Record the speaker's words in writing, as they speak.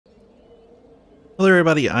Hello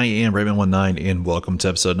everybody, I am Raymond19 and welcome to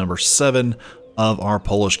episode number 7 of our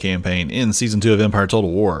Polish campaign in Season 2 of Empire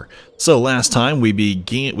Total War. So last time we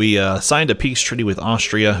signed a peace treaty with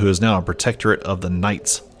Austria, who is now a protectorate of the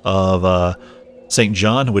Knights of St.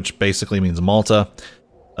 John, which basically means Malta.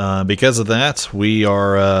 Because of that, we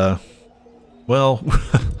are, well,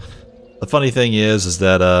 the funny thing is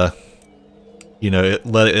that, you know, it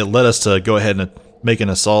led us to go ahead and make an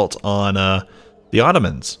assault on the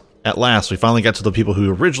Ottomans. At last, we finally got to the people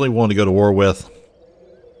who originally wanted to go to war with.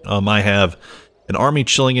 I have an army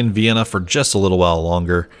chilling in Vienna for just a little while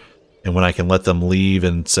longer, and when I can let them leave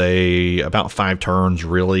in, say, about 5 turns,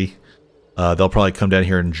 really, they'll probably come down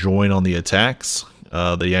here and join on the attacks.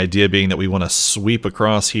 The idea being that we want to sweep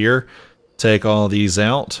across here, take all these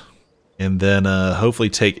out, and then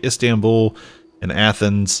hopefully take Istanbul and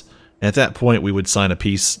Athens. And at that point, we would sign a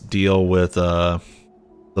peace deal with the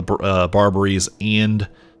Barbaries and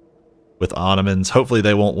with Ottomans. Hopefully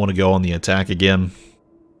they won't want to go on the attack again.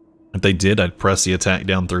 If they did, I'd press the attack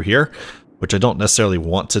down through here, which I don't necessarily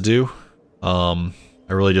want to do. I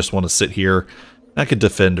really just want to sit here. I could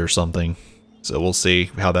defend or something. So we'll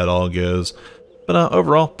see how that all goes. But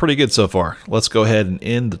overall, pretty good so far. Let's go ahead and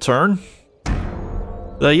end the turn.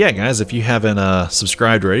 Yeah, guys, if you haven't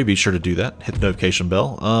subscribed already, be sure to do that. Hit the notification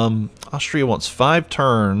bell. Austria wants 5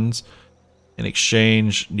 turns in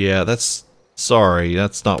exchange. Yeah, that's... Sorry,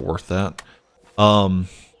 that's not worth that.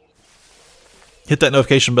 Hit that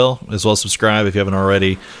notification bell, as well as subscribe if you haven't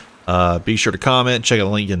already. Be sure to comment. Check out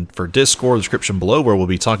the link for Discord description below, where we'll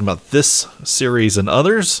be talking about this series and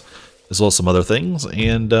others, as well as some other things.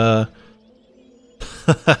 And,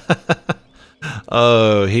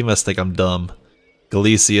 oh, he must think I'm dumb.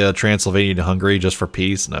 Galicia, Transylvania, and Hungary just for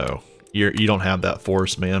peace? No. You don't have that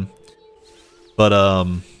force, man. But,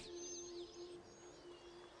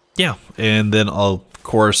 yeah, and then of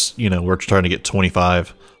course, you know, we're trying to get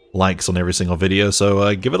 25 likes on every single video,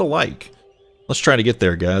 so give it a like. Let's try to get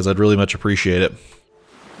there, guys. I'd really much appreciate it.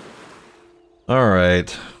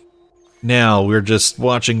 Alright. Now, we're just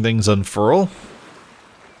watching things unfurl.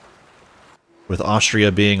 With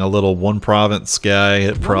Austria being a little one-province guy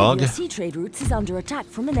at Prague. One of your sea trade routes is under attack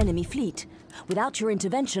from an enemy fleet. Without your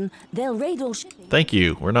intervention, they'll raid all shipping. Thank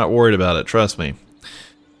you. We're not worried about it, trust me.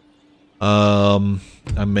 I'm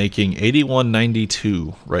making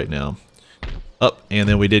 8192 right now. And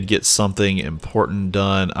then we did get something important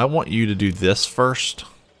done. I want you to do this first,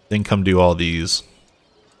 then come do all these.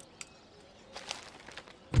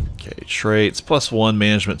 Okay, traits, +1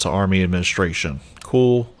 management to army administration.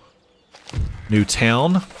 Cool. New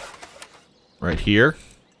town, right here.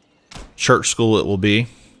 Church school it will be.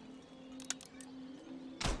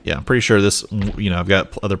 Yeah, I'm pretty sure this, you know, I've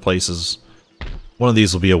got other places. One of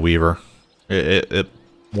these will be a weaver. It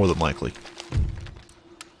more than likely.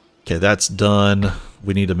 Okay, that's done.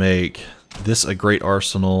 We need to make this a great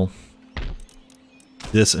arsenal,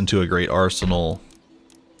 this into a great arsenal,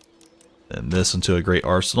 and this into a great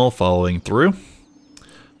arsenal, following through.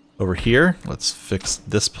 Over here, let's fix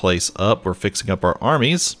this place up. We're fixing up our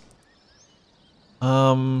armies.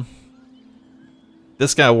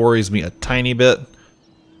 This guy worries me a tiny bit.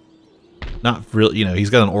 Not really, you know, he's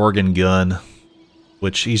got an organ gun,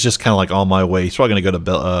 which he's just kind of like on my way. He's probably going to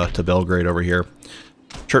go to Belgrade over here.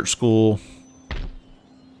 Church school.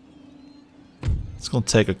 It's going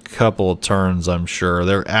to take a couple of turns, I'm sure.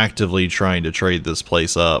 They're actively trying to trade this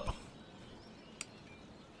place up. Let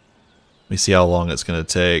me see how long it's going to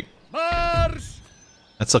take.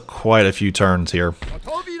 That's quite a few turns here.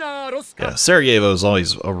 Yeah, Sarajevo is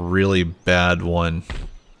always a really bad one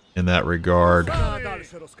in that regard. I'm going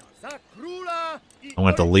to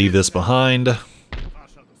have to leave this behind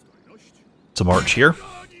to march here.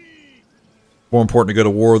 More important to go to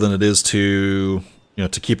war than it is to, you know,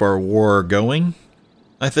 to keep our war going,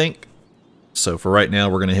 I think. So for right now,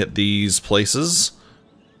 we're going to hit these places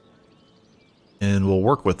and we'll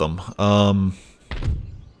work with them.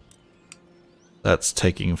 That's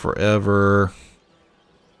taking forever.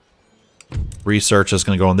 Research is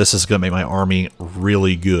going to go on. This is going to make my army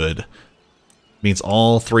really good. Means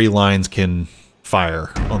all 3 lines can fire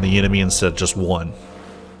on the enemy instead of just 1.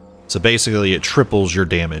 So basically it triples your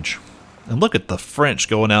damage. And look at the French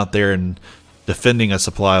going out there and defending a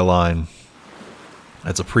supply line.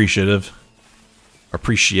 That's appreciative.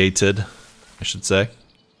 Appreciated, I should say.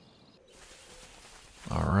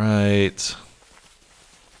 Alright.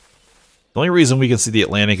 The only reason we can see the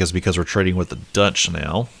Atlantic is because we're trading with the Dutch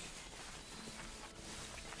now.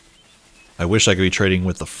 I wish I could be trading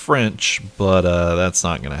with the French, but that's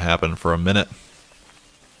not going to happen for a minute.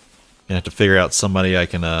 Gonna have to figure out somebody I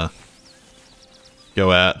can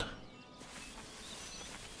go at.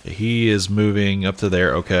 He is moving up to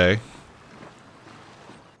there. Okay.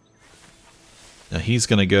 Now he's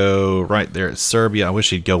going to go right there at Serbia. I wish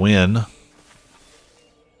he'd go in.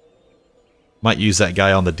 Might use that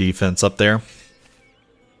guy on the defense up there.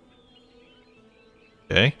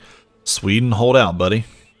 Okay. Sweden, hold out, buddy.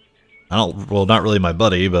 Well, not really my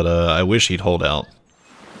buddy, but I wish he'd hold out.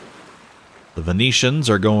 The Venetians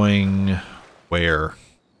are going where?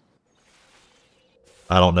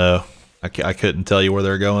 I don't know. I couldn't tell you where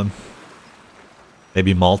they're going.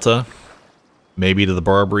 Maybe Malta? Maybe to the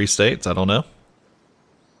Barbary States? I don't know.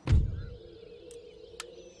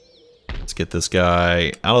 Let's get this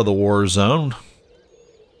guy out of the war zone.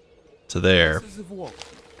 To there.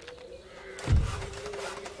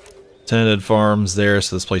 Tenanted farms there,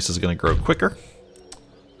 so this place is going to grow quicker.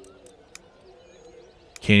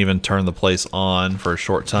 Can't even turn the place on for a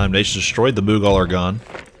short time. They just destroyed the Mughal are gone.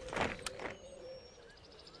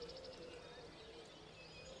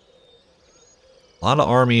 A lot of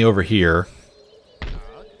army over here.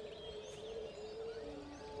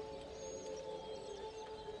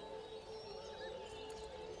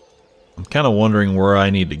 I'm kind of wondering where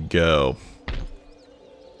I need to go.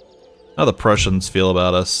 How the Prussians feel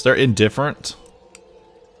about us. They're indifferent.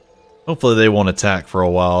 Hopefully they won't attack for a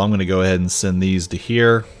while. I'm going to go ahead and send these to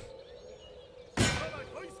here.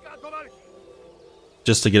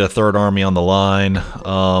 Just to get a third army on the line.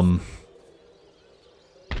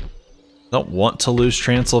 Don't want to lose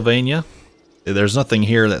Transylvania. There's nothing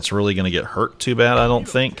here that's really going to get hurt too bad, I don't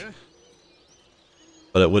think.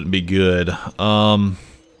 But it wouldn't be good.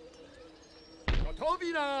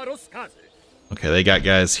 Okay, they got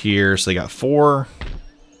guys here, so they got 4,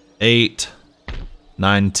 8,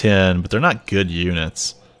 9, 10, but they're not good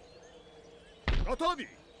units.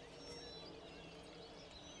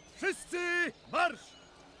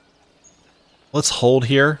 Let's hold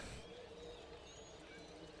here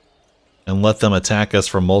and let them attack us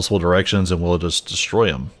from multiple directions, and we'll just destroy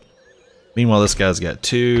them. Meanwhile, this guy's got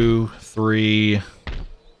 2, 3,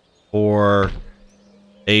 4,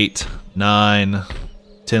 8, 9,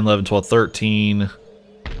 10, 11, 12, 13,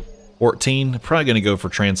 14. Probably going to go for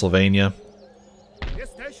Transylvania.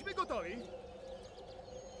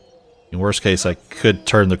 In worst case, I could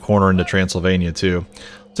turn the corner into Transylvania too.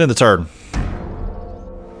 Let's end the turn.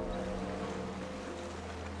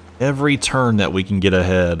 Every turn that we can get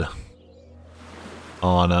ahead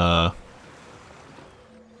on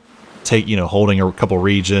holding a couple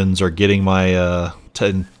regions or getting my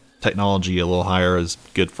technology a little higher is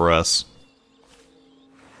good for us.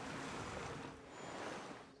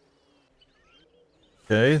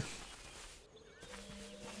 Okay.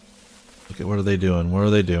 Look at what are they doing? What are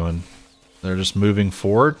they doing? They're just moving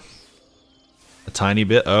forward a tiny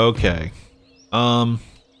bit. Okay. No,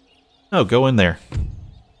 go in there.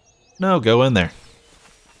 No, go in there.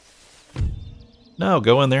 No,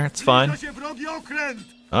 go in there. It's fine.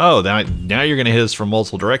 Oh, now you're going to hit us from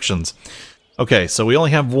multiple directions. Okay, so we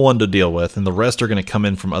only have one to deal with, and the rest are going to come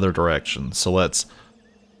in from other directions. So let's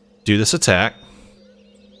do this attack.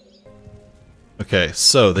 Okay,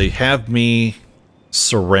 so they have me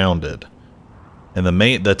surrounded. And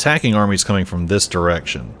the attacking army is coming from this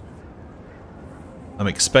direction. I'm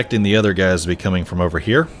expecting the other guys to be coming from over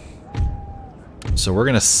here. So we're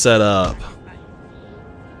going to set up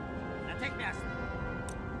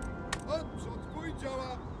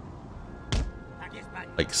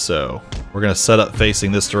like so. We're going to set up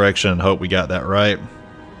facing this direction and hope we got that right.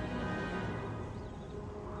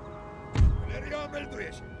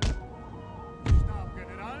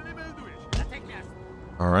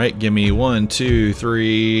 Alright, give me 1, 2,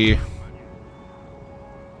 3.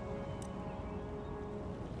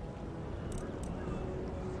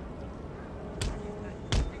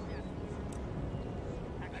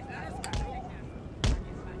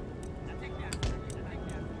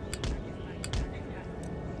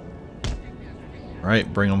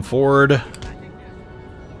 Alright, bring them forward.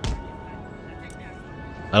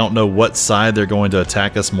 I don't know what side they're going to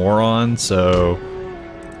attack us more on, so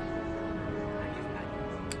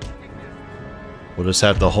we'll just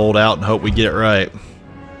have to hold out and hope we get it right.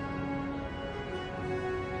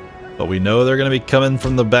 But we know they're going to be coming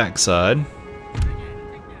from the backside.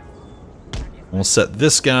 We'll set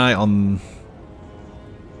this guy on...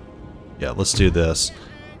 Yeah, let's do this.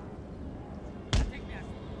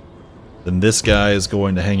 Then this guy is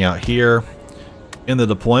going to hang out here in the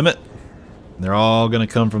deployment. They're all going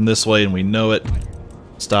to come from this way, and we know it.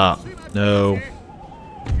 Stop. No.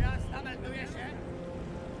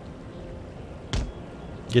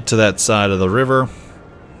 Get to that side of the river.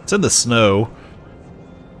 It's in the snow.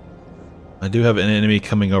 I do have an enemy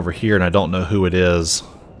coming over here, and I don't know who it is.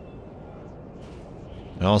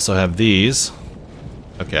 We also have these.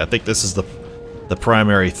 Okay, I think this is the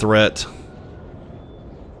primary threat.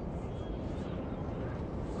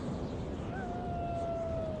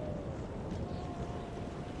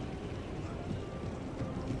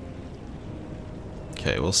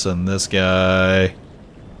 Okay, we'll send this guy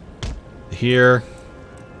here.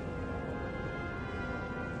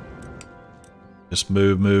 Just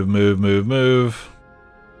move, move, move, move, move.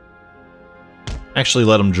 Actually,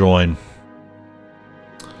 let him join.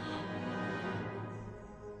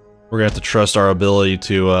 We're gonna have to trust our ability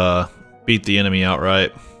to beat the enemy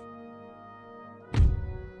outright.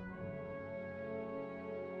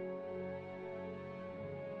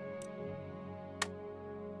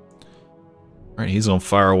 Alright, he's gonna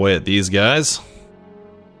fire away at these guys.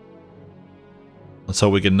 Let's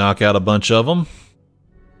hope we can knock out a bunch of them.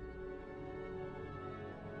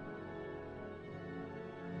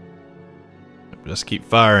 Just keep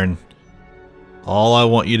firing. All I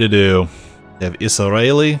want you to do. They have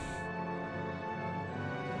Israeli.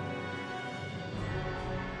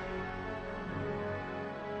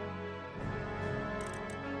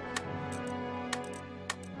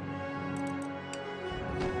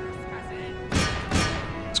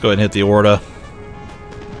 Let's go ahead and hit the Orda.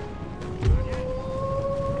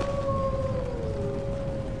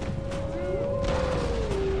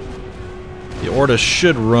 The Orda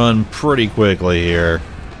should run pretty quickly here.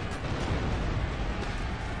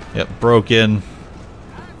 Yep, broken.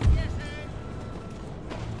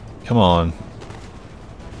 Come on.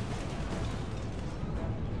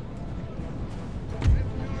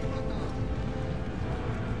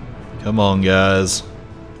 Come on, guys.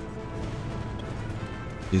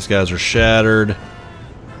 These guys are shattered.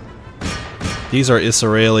 These are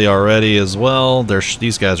Israeli already as well.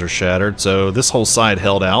 These guys are shattered, so this whole side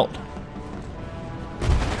held out.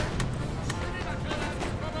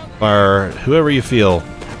 Fire whoever you feel.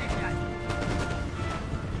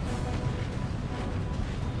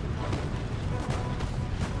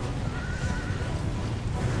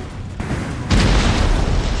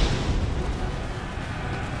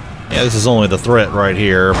 Yeah, this is only the threat right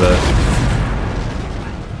here, but...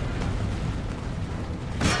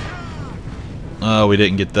 we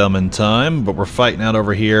didn't get them in time, but we're fighting out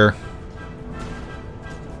over here.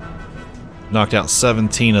 Knocked out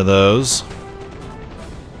 17 of those.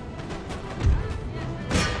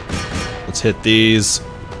 Let's hit these.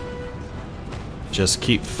 Just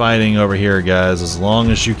keep fighting over here, guys, as long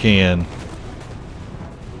as you can.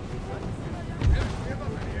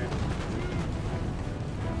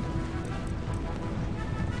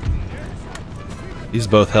 These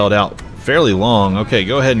both held out fairly long. Okay,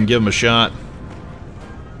 go ahead and give them a shot.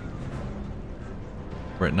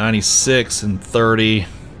 We're at 96 and 30.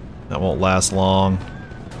 That won't last long.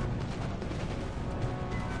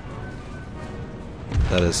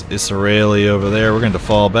 That is Israeli over there. We're going to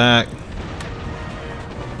fall back.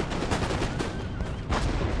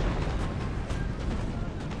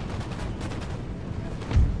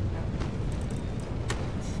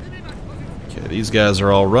 Okay, these guys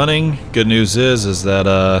are all running. Good news is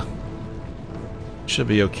that should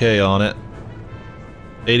be okay on it.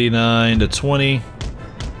 89 to 20.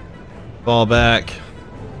 Fall back.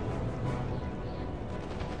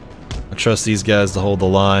 I trust these guys to hold the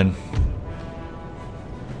line.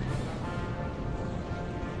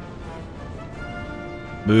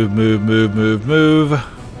 Move, move, move, move, move.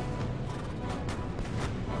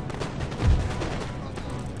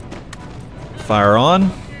 Fire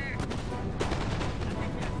on.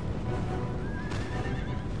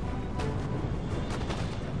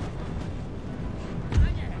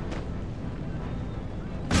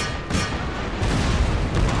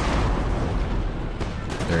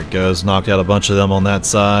 There it goes. Knocked out a bunch of them on that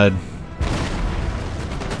side.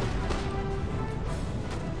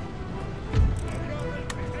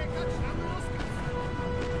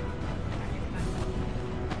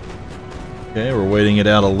 Okay, we're waiting it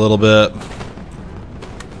out a little bit.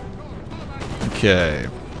 Okay.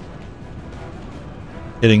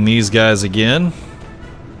 Hitting these guys again.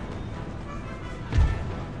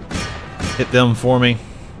 Hit them for me.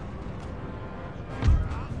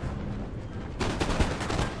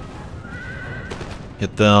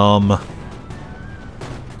 Hit them.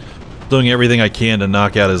 Doing everything I can to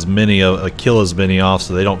knock out as many, kill as many off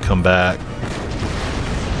so they don't come back.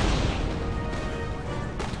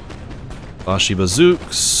 Bashi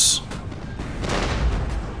bazooks.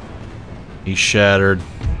 He's shattered.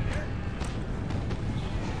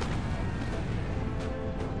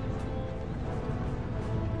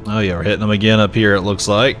 Oh yeah, we're hitting them again up here, it looks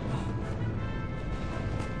like.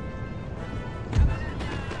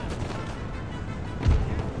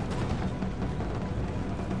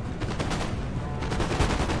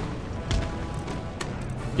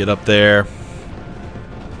 Get up there.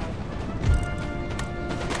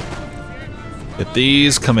 Get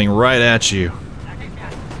these coming right at you.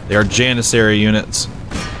 They are Janissary units.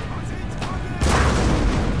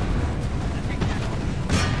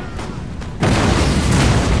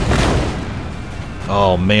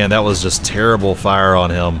 Oh man, that was just terrible fire on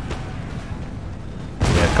him.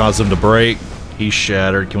 Yeah, caused him to break. He's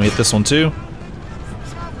shattered. Can we hit this one too?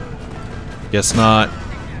 Guess not.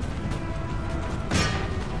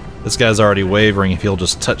 This guy's already wavering. If he'll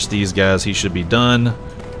just touch these guys, he should be done.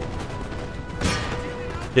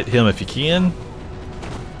 Hit him if you can.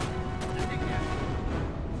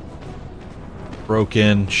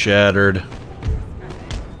 Broken, shattered.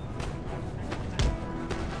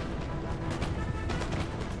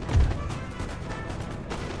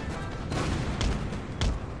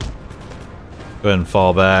 Go ahead and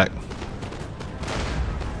fall back.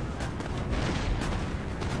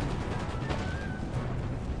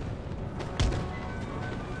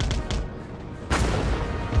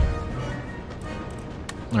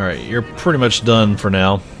 Alright, you're pretty much done for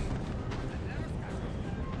now.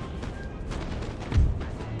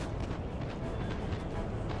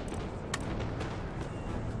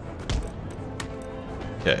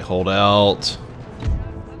 Okay, hold out.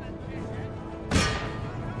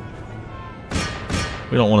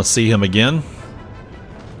 We don't want to see him again.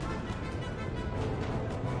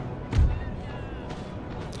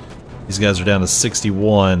 These guys are down to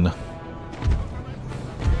 61.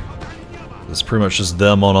 It's pretty much just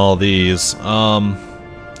them on all these.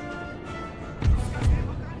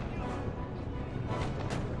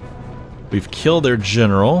 We've killed their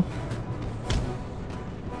general.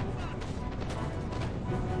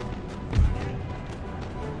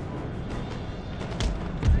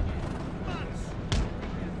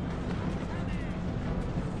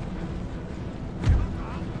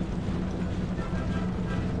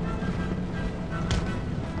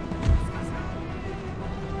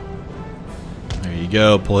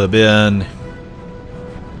 Go, pull him in.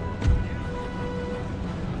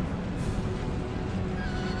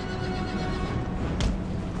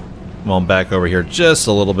 Come on back over here just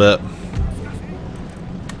a little bit.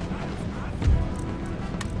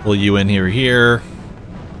 Pull you in here.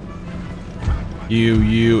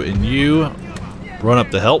 You, and you. Run up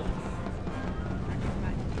to help.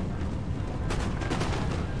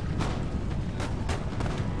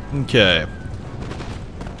 Okay.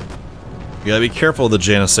 You gotta be careful of the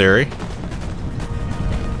Janissary.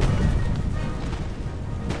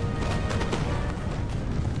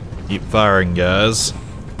 Keep firing, guys.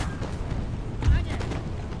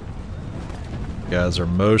 Guys are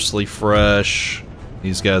mostly fresh.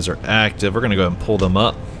 These guys are active. We're gonna go ahead and pull them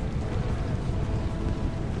up.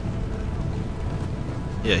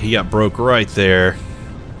 Yeah, he got broke right there.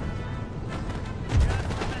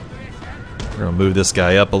 We're gonna move this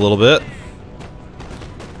guy up a little bit.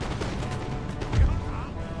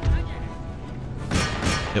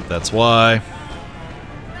 Yep, that's why.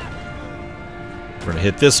 We're gonna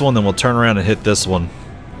hit this one, then we'll turn around and hit this one.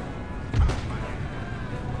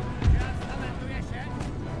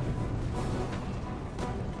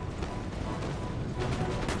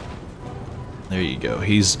 There you go,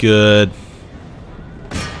 he's good.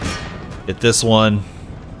 Hit this one.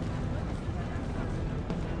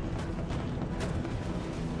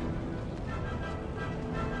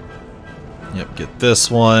 Yep, get this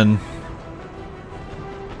one.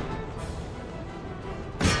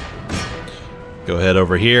 Go ahead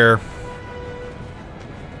over here.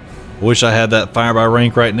 Wish I had that fire by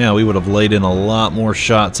rank right now. We would have laid in a lot more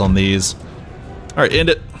shots on these. Alright, end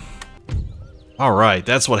it. Alright,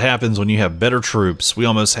 that's what happens when you have better troops. We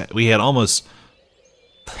had almost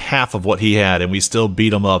half of what he had, and we still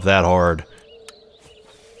beat him up that hard.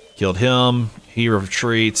 Killed him. He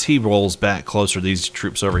retreats. He rolls back closer to these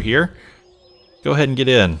troops over here. Go ahead and get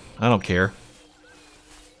in. I don't care.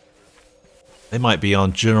 They might be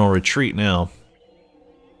on general retreat now.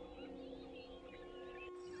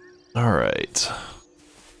 Alright.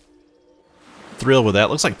 Thrilled with that.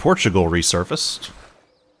 Looks like Portugal resurfaced.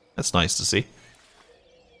 That's nice to see.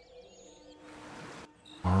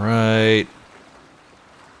 Alright.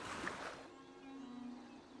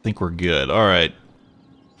 I think we're good. Alright.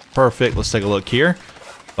 Perfect. Let's take a look here.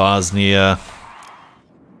 Bosnia.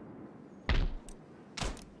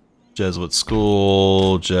 Jesuit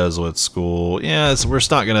school. Jesuit school. Yeah, we're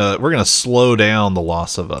gonna slow down the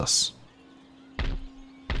loss of us.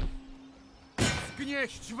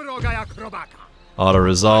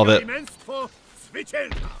 Auto-resolve it.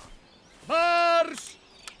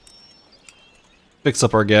 Fix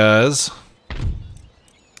up our guys.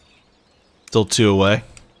 Still 2 away.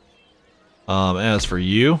 As for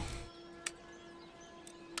you,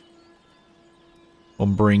 we'll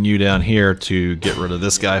bring you down here to get rid of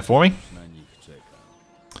this guy for me.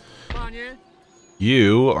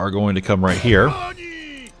 You are going to come right here.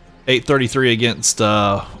 833 against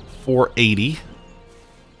 480.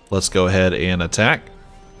 Let's go ahead and attack.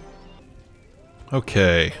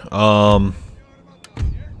 Okay. In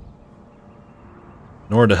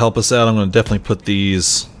order to help us out, I'm going to definitely put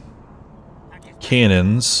these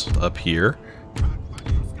cannons up here.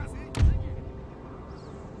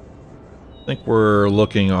 I think we're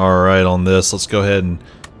looking alright on this. Let's go ahead and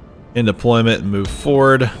in deployment and move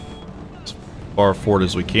forward. As far forward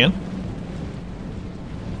as we can.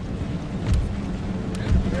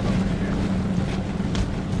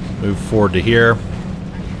 Move forward to here.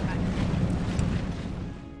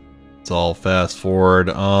 It's all fast forward.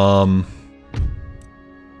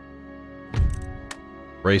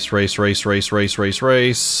 Race, race, race, race, race, race,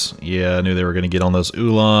 race. Yeah, I knew they were going to get on those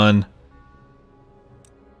Ulan.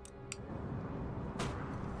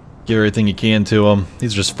 Give everything you can to them.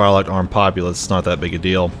 These are just firelocked armed populace. It's not that big a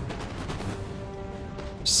deal.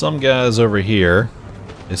 Some guys over here,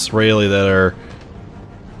 Israeli, that are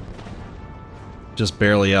just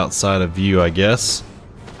barely outside of view, I guess.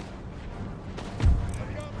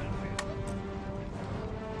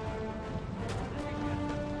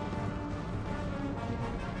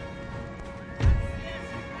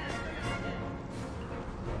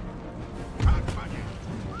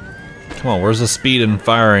 Come on, where's the speed and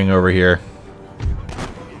firing over here?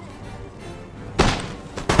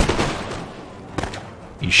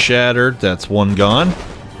 He's shattered. That's one gone.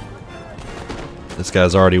 This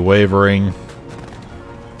guy's already wavering.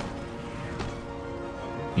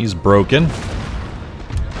 He's broken.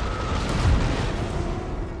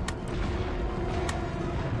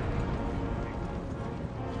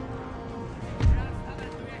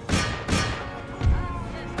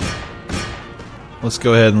 Let's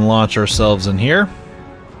go ahead and launch ourselves in here.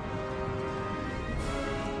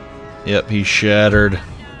 Yep, he's shattered.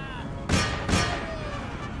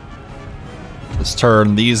 Let's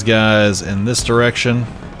turn these guys in this direction.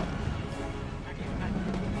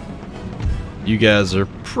 You guys are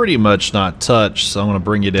pretty much not touched, so I'm going to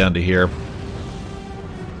bring you down to here.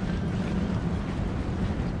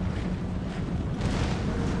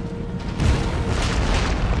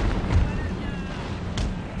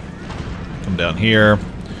 Come down here.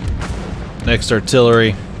 Next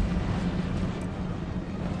artillery.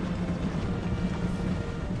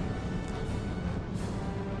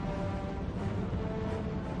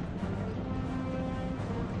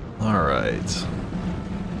 Alright.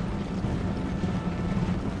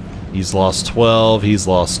 He's lost 12, he's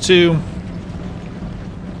lost 2.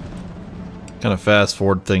 Kind of fast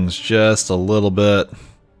forward things just a little bit.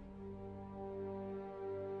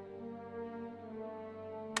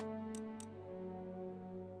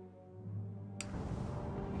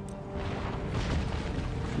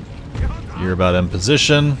 You're about in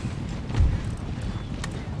position.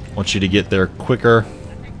 Want you to get there quicker.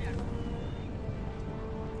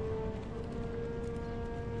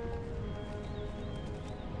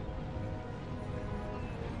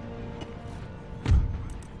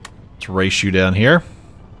 Let's race you down here.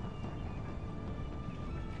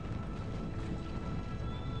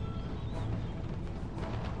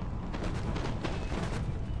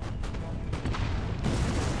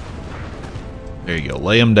 There you go,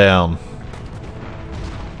 lay him down.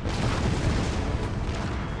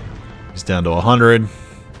 He's down to 100.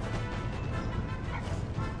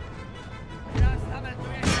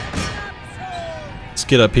 Let's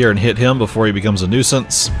get up here and hit him before he becomes a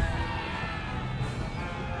nuisance.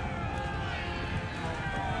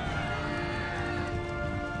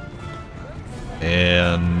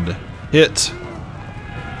 And hit.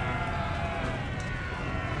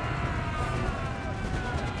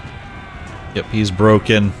 Yep, he's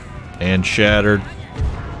broken and shattered.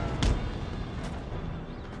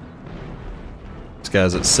 This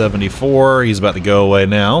guy's at 74. He's about to go away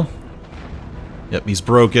now. Yep, he's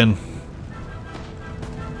broken.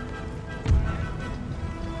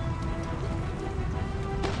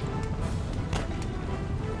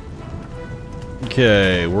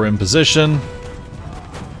 Okay, we're in position.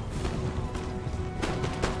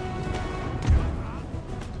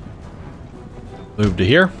 Move to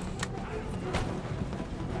here.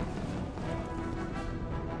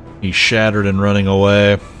 He's shattered and running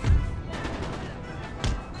away.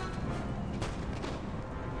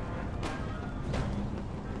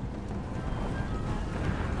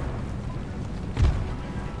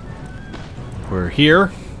 We're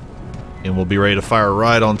here, and we'll be ready to fire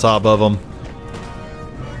right on top of him.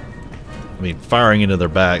 I mean, firing into their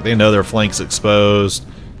back. They know their flank's exposed.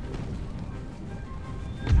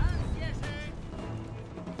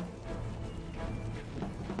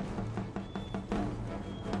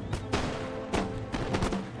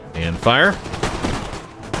 And fire.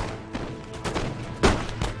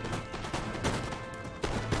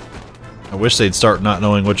 I wish they'd start not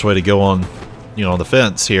knowing which way to go on, you know, on the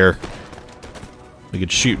fence here. We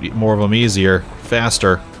could shoot more of them easier,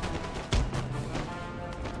 faster.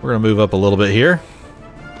 We're going to move up a little bit here.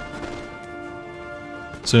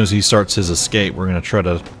 As soon as he starts his escape, we're going to try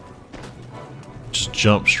to just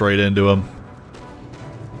jump straight into him.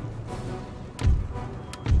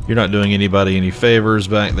 You're not doing anybody any favors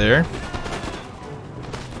back there.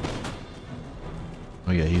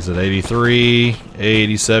 Oh yeah, he's at 83,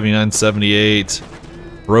 80, 79, 78.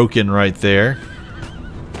 Broken right there.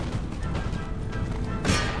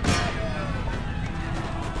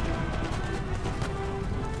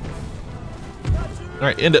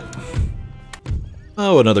 Alright, end it.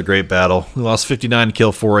 Oh, another great battle. We lost 59,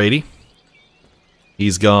 kill 480.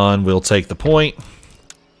 He's gone. We'll take the point.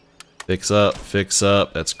 Fix up, fix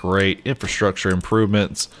up. That's great. Infrastructure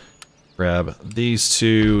improvements. Grab these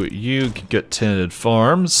two. You can get tenanted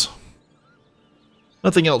farms.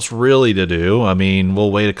 Nothing else really to do. I mean,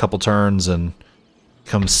 we'll wait a couple turns and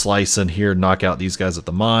come slice in here, knock out these guys at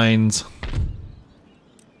the mines.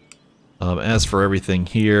 As for everything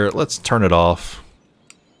here, let's turn it off.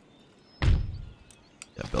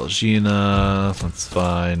 Yeah, Belgina, that's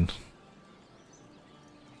fine.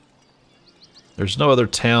 There's no other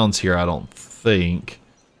towns here, I don't think.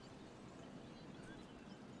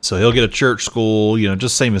 So he'll get a church school, you know,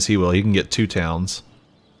 just same as he will. He can get 2 towns.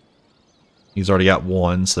 He's already got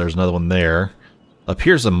 1, so there's another one there. Up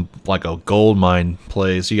here's like a gold mine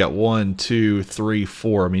place. You got 1, 2, 3,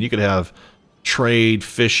 4. I mean, you could have trade,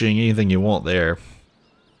 fishing, anything you want there.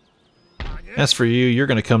 As for you, you're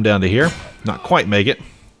going to come down to here. Not quite make it.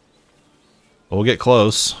 But we'll get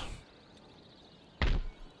close.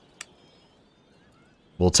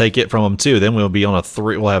 We'll take it from them too. Then we'll be on a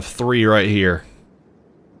 3. We'll have 3 right here.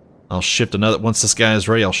 I'll shift another. Once this guy is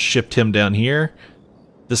ready, I'll shift him down here.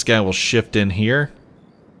 This guy will shift in here.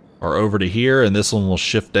 Or over to here. And this one will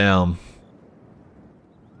shift down.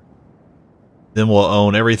 Then we'll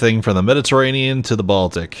own everything from the Mediterranean to the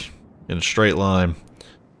Baltic. In a straight line.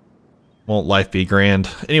 Won't life be grand?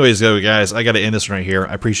 Anyways, guys, I got to end this right here.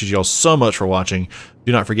 I appreciate y'all so much for watching.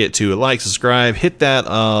 Do not forget to like, subscribe, hit that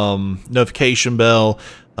notification bell,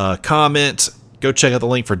 comment. Go check out the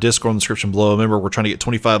link for Discord in the description below. Remember, we're trying to get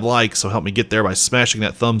 25 likes, so help me get there by smashing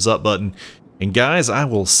that thumbs up button. And guys, I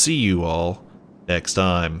will see you all next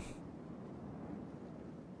time.